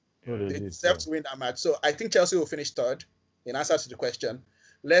match. They deserved to win that match. So I think Chelsea will finish 3rd in answer to the question.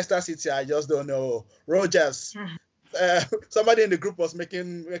 Leicester City, I just don't know. Rodgers. Somebody in the group was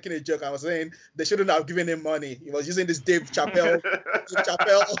making a joke. I was saying they shouldn't have given him money. He was using this Dave Chappelle.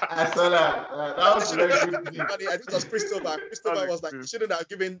 I saw that. That was very good. Money. I think it was Christopher. Christopher was like, shouldn't have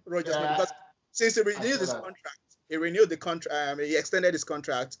given Rodgers money because since he renewed his contract, he extended his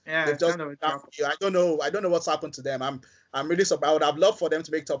contract. Yeah, I don't know what's happened to them. I'm really surprised. I would have loved for them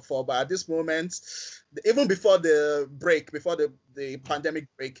to make top 4, but at this moment, even before the break, before the pandemic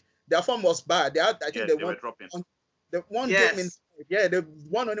break, their form was bad. They were dropping. They won game they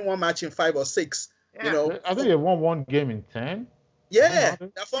won only 1 match in 5 or 6. Yeah. I think they won 1 game in 10. Yeah,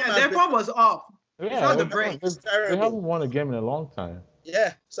 their form was off. Yeah, the break. They haven't won a game in a long time.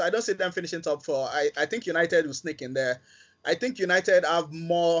 Yeah, so I don't see them finishing top 4. I think United will sneak in there. I think United have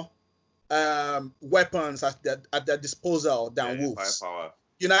more weapons at their disposal than Wolves. Firepower.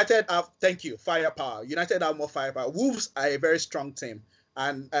 United have, firepower. United have more firepower. Wolves are a very strong team.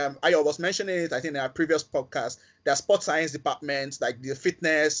 And I was mentioning it, I think, in our previous podcast, their sports science department, like the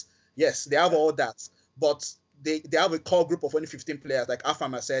fitness, yes, they have all that. But they have a core group of only 15 players. Like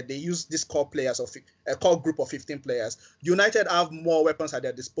Afam said, they use this core group of 15 players. United have more weapons at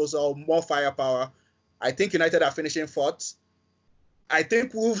their disposal, more firepower. I think United are finishing 4th. I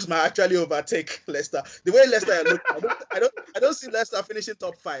think Wolves might actually overtake Leicester. The way Leicester look, I don't see Leicester finishing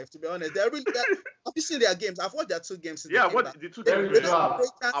top 5. To be honest, have you seen their games? I've watched their 2 games. The 2 games? Very drab.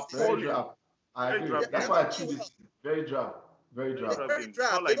 I agree. That's why I choose it. Very drab. It's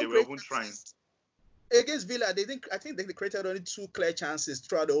not like they were even trying. against Villa, I think they created only 2 clear chances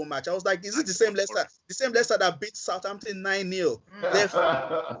throughout the whole match. I was like, is it the same Leicester? The same Leicester that beat Southampton 9-0. They're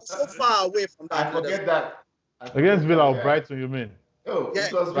so far away from that. I forget that. Against Villa or Brighton, you mean? Oh, Yeah.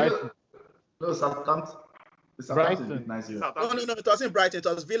 it was Brighton. Villa. No, Southampton. Southampton beat 9-0. No, it wasn't Brighton. It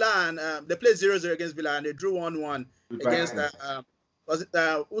was Villa, and they played 0-0 against Villa, and they drew 1-1 against. Was it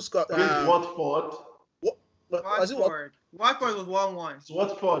who scored? Against Watford. Was it Watford? Watford was 1-1. It's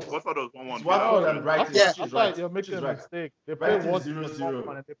Watford. Watford was 1-1. Watford and Brighton. Yeah, I thought you're making a mistake. They played Brighton Watford 0-0.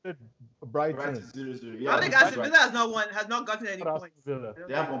 and they played Brighton. Brighton 0-0. Yeah, I think Aston Villa has not gotten any Aston points. Villa.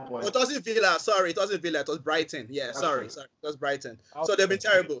 they have 1 point. It wasn't Villa. Sorry, it wasn't Villa. It was Brighton. Yeah, sorry, it was Brighton. So they've been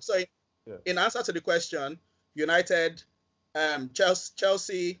terrible. So in answer to the question, United,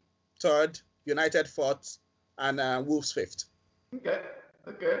 Chelsea 3rd, United 4th, and Wolves 5th.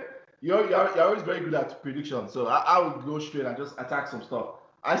 Okay. You're always very good at prediction, so I will go straight and just attack some stuff.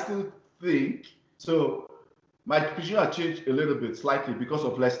 I still think so. My prediction has changed a little bit, slightly, because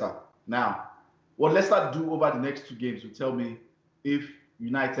of Leicester. Now, what Leicester do over the next 2 games will tell me if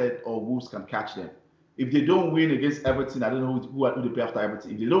United or Wolves can catch them. If they don't win against Everton, I don't know who they play after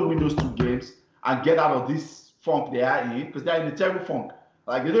Everton. If they don't win those 2 games and get out of this funk they are in, because they are in a terrible funk,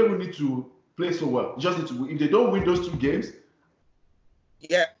 like they don't even need to play so well. They just need to win. If they don't win those 2 games,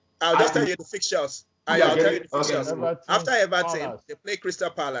 yeah, I'll just tell you the fixtures. I'll tell you the fixtures. Okay. After Everton, they play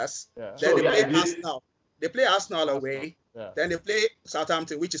Crystal Palace. Yeah. Then they play Arsenal. They play Arsenal away. Yeah. Then they play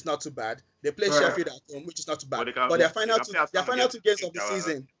Southampton, which is not too bad. They play Right. Sheffield at home, which is not too bad. But But their final they can 2 games of the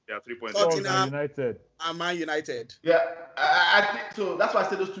season, They are 3 points. Tottenham United. and Man United. yeah, I think so. That's why I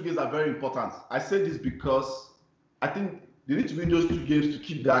say those 2 games are very important. I say this because I think they need to win those 2 games to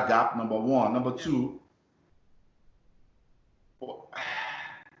keep that gap. Number 1, number 2.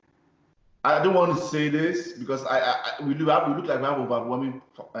 I don't want to say this because we look like we have overwhelming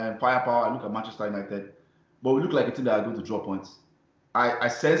firepower. I look at Manchester United, but we look like a team that are going to draw points. I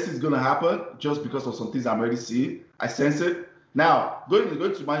sense it's going to happen just because of some things I'm already seeing. I sense it. Now, going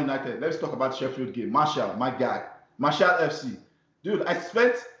to Man United, let's talk about Sheffield game. Marshall, my guy. Marshall FC. Dude, I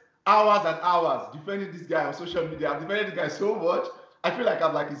spent hours and hours defending this guy on social media. I've defended the guy so much. I feel like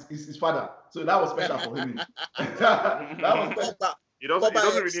I'm like his father. So that was special for him. That was special. He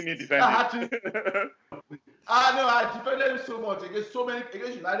doesn't really need defending. I defended him so much against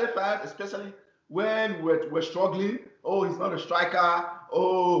United fans, especially when we're struggling. Oh, he's not a striker.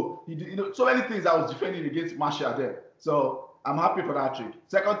 Oh, so many things I was defending against Marshall there. So I'm happy for that trick.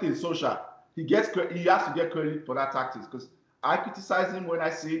 Second thing, Solskjaer. He has to get credit for that tactics because I criticize him when I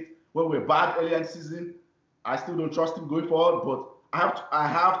see it. When we're bad earlier in the season, I still don't trust him going forward, but I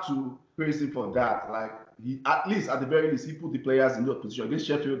have to praise him for that. Like he, at least at the very least, he put the players in that position against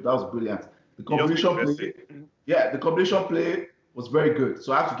Sheffield. That was brilliant. The combination play was very good.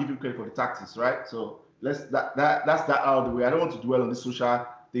 So I have to give him credit for the tactics, right? So that's that out of the way. I don't want to dwell on this Solskjaer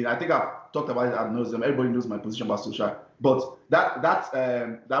thing. I think I've talked about it ad nauseam. Everybody knows my position about Solskjaer, but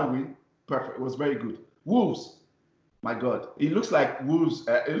that win, perfect. It was very good. Wolves, my God, it looks like Wolves.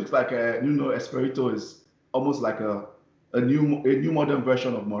 It looks like Nuno Espirito is almost like a new modern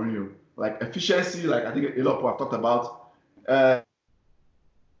version of Mourinho. Like efficiency, like I think a lot of people have talked about.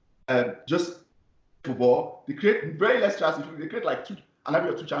 Just football, they create very less chances. They create like an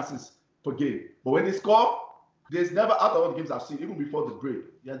average of 2 chances per game. But when they score, there's never, out of all the games I've seen, even before the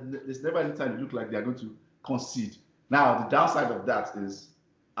break, there's never any time you look like they're going to concede. Now, the downside of that is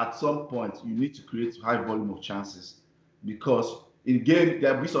at some point you need to create high volume of chances because in game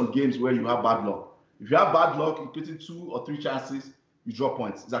there'll be some games where you have bad luck. If you have bad luck, you're getting 2 or 3 chances, you draw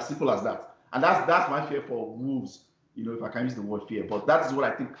points. It's as simple as that. And that's my fear for Wolves. If I can use the word fear, but that is what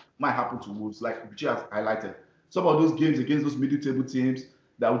I think might happen to Wolves, like Richie has highlighted. Some of those games against those middle table teams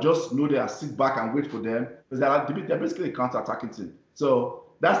that will just know they are sit back and wait for them because they're basically a counter-attacking team. So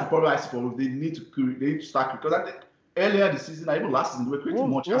that's the problem I see for Wolves. They need to start because I think earlier this season, even last season, they were creating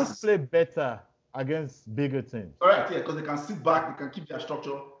more chances. Wolves play better against bigger teams. All right, yeah, because they can sit back, they can keep their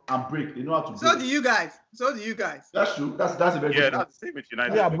structure and break. They know how to break. So do you guys. That's true. That's a very good that's the same with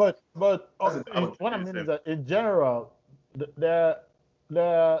United. Yeah, but what I mean is that in general,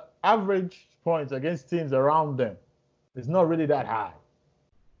 the average points against teams around them is not really that high.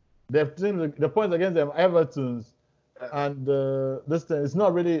 The points against them, Everton's, and this thing, it's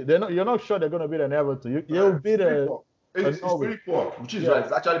not really. You're not sure they're going to beat an Everton. You'll beat It's pretty poor, which is right.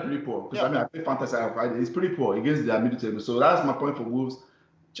 It's actually pretty poor. Because I play fantasy on Friday. It's pretty poor against their middle table. So that's my point for Wolves.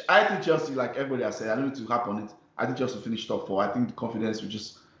 I think Chelsea, like everybody has said, I don't need to harp on it. I think Chelsea finished top 4. I think the confidence we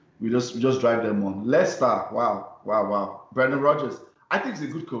just drive them on. Leicester, wow. Brendan Rodgers, I think he's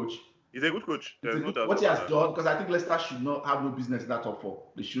a good coach. He's a good coach. There's no doubt what he has done, because I think Leicester should not have no business in that top 4.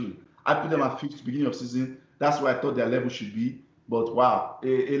 They shouldn't. I put them at fifth beginning of season. That's where I thought their level should be. But wow,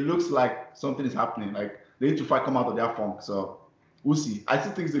 it looks like something is happening. Like they need to come out of their funk. So we'll see. I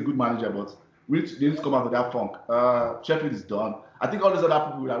still think he's a good manager, but they need to come out of that funk. Sheffield is done. I think all these other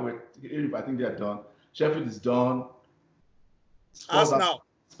people that were, I think they're done. Sheffield is done. Spurs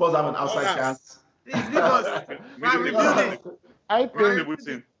have an outside chance. Leave us. We're rebuilding. I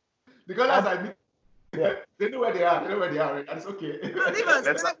think the Gunners they know where they are. They know where they are, right? And it's okay. Leave us.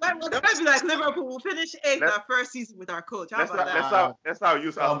 We're gonna be like Liverpool. We'll finish 8th our first season with our coach. How about that? That's how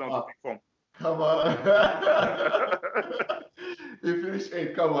use Arsenal to perform. Come on. They finished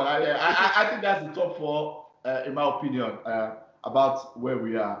 8th. Come on. I think that's the top 4, in my opinion, about where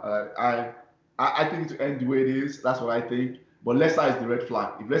we are. I think to end the way it is, that's what I think. But Leicester is the red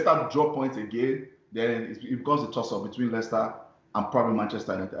flag. If Leicester drop points again, then it becomes a toss-up between Leicester and probably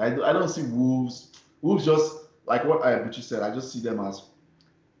Manchester United. I don't see Wolves. Wolves just, like what Buchi said, I just see them as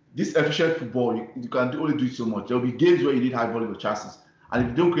this efficient football. You can only do it so much. There will be games where you need high volume of chances. And if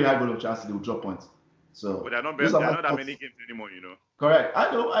you don't create high volume of chances, they will drop points. So, but they're not that many games anymore, Correct.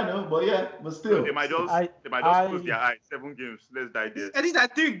 I know, but still. They might just close their eyes. 7 games. Let's die there. And these are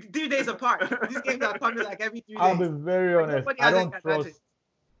 3 days apart. These games are coming like every 3 days. I'll be very honest.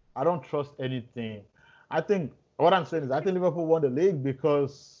 I don't trust anything. I think what I'm saying is I think Liverpool won the league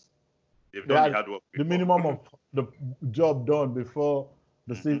because they've done the hard work. The minimum of the job done before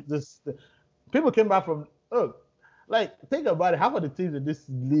the season. People came back from think about it. Half of the teams in this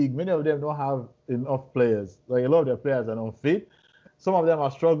league, many of them don't have enough players. Like a lot of their players are not fit. Some of them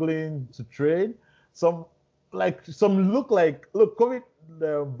are struggling to trade. Some look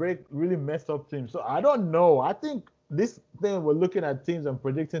COVID break really messed up teams. So I don't know. I think this thing we're looking at teams and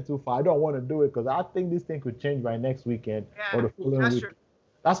predicting too far. I don't want to do it because I think this thing could change by next weekend or the following week.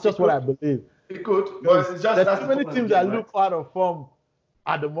 That's just what I believe. It could, but it's just there's too many teams that look out of form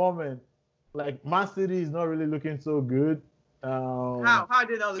at the moment. Like Man City is not really looking so good. How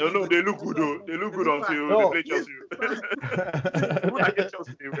did they look? No, they look good though. They look good until they play Chelsea.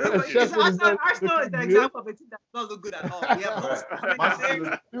 Arsenal is an example of a team that does not look good at all.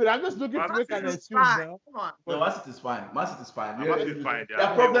 Yeah, dude, I'm just looking to make an excuse now. Come on. No, Man City is fine. Man City is fine.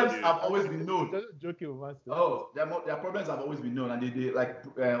 Their problems have always been known. Joking with Man City. Oh, their problems have always been known, and they like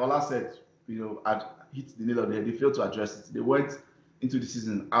Ola said, hit the nail on the head. They failed to address it. They went into the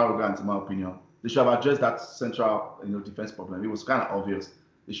season arrogant, in my opinion. They should have addressed that central, defense problem. It was kind of obvious.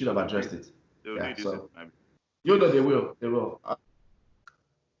 They should have addressed it. They will. They will.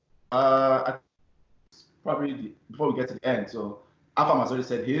 Probably before we get to the end. So, Afam has already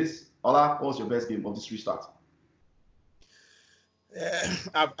said his. Ola, what was your best game of this restart?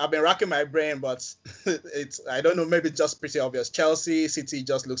 I've been racking my brain, but I don't know, maybe it's just pretty obvious. Chelsea City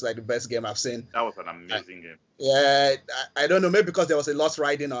just looks like the best game I've seen. That was an amazing game. Yeah, I don't know, maybe because there was a lot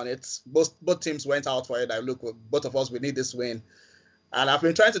riding on it. Both teams went out for it. Both of us, we need this win. And I've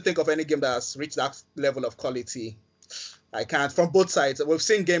been trying to think of any game that has reached that level of quality. I can't, from both sides. We've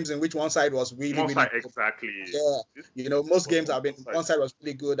seen games in which one side was really good. Exactly. Yeah, most games have been, one side was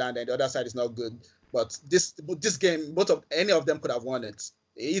really good and then the other side is not good. But this game, any of them could have won it.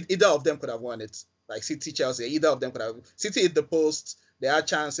 Either of them could have won it. Like City, Chelsea, either of them could have. City hit the post. They had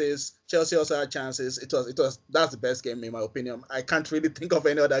chances. Chelsea also had chances. That's the best game in my opinion. I can't really think of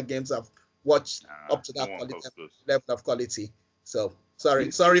any other games I've watched up to that level of quality. So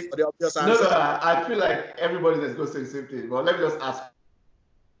sorry for the obvious answer. No, I feel like everybody is going to say the same thing. But let me just ask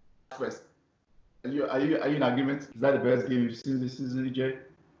first. Are you in agreement? Is that the best game you've seen this season, EJ?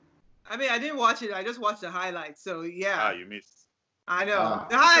 I mean, I didn't watch it. I just watched the highlights. So yeah. You missed. I know.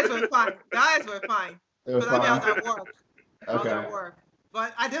 The highlights were fine. Because I was at work. Okay.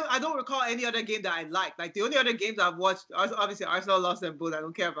 But I don't recall any other game that I liked. Like the only other games I've watched, obviously Arsenal lost them both. I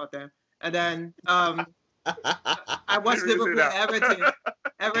don't care about them. And then I watched Liverpool, Everton.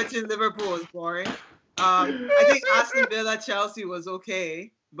 Everton, Liverpool was boring. I think Aston Villa, Chelsea was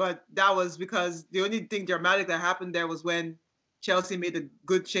okay, but that was because the only thing dramatic that happened there was when Chelsea made a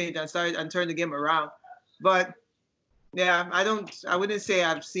good change and turned the game around. But yeah, I wouldn't say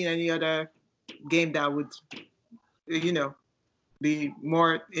I've seen any other game that would, be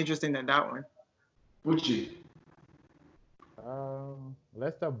more interesting than that one. Uchi.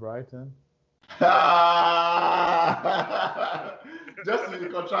 Leicester Brighton. Just to be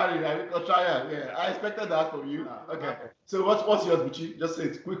contrary, yeah. I expected that from you. Okay. So what's yours, Buchi? Just say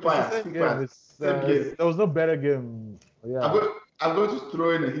it. Quick fire. Same game. There was no better game. Yeah. I'm going to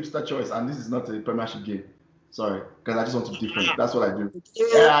throw in a hipster choice, and this is not a Premiership game. Sorry, because I just want to be different. That's what I do.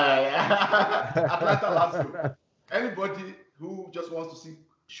 Yeah. Atlanta last week. Anybody who just wants to see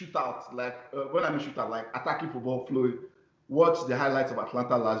shootout, like when I mean shootout, like attacking football flowing, watch the highlights of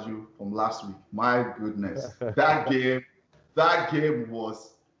Atlanta Lazio from last week. My goodness, that game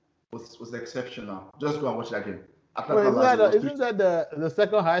was exceptional. Just go and watch that game. Wait, Atlanta Lazio isn't that the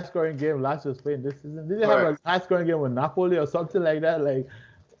second high scoring game last year Spain this season? Did they have a high scoring game with Napoli or something like that?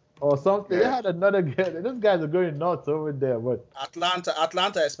 Or something. Yeah. They had another game. Those guys are going nuts over there. But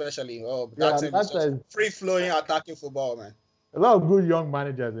Atlanta especially. Oh, that's free flowing attacking football, man. A lot of good young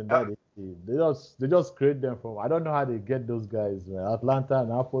managers in that team. They just create them from. I don't know how they get those guys, man. Atlanta,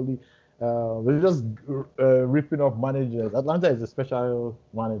 Napoli. They're just ripping off managers. Atlanta is a special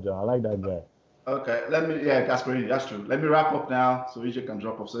manager. I like that guy. Okay, Gasparini, that's true. Let me wrap up now so EJ can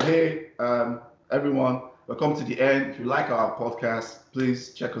drop off. So hey, everyone, we've come to the end. If you like our podcast,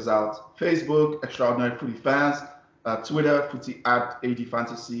 please check us out. Facebook, Extraordinary Footy Fans. Twitter, Footy at AD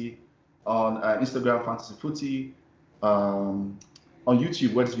Fantasy. On Instagram, Fantasy Footy. On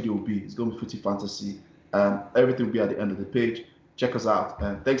YouTube, where this video will be, it's going to be Footy Fantasy. Everything will be at the end of the page. Check us out.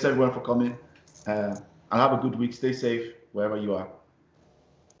 Thanks everyone for coming. And have a good week. Stay safe wherever you are.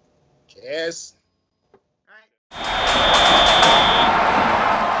 Cheers.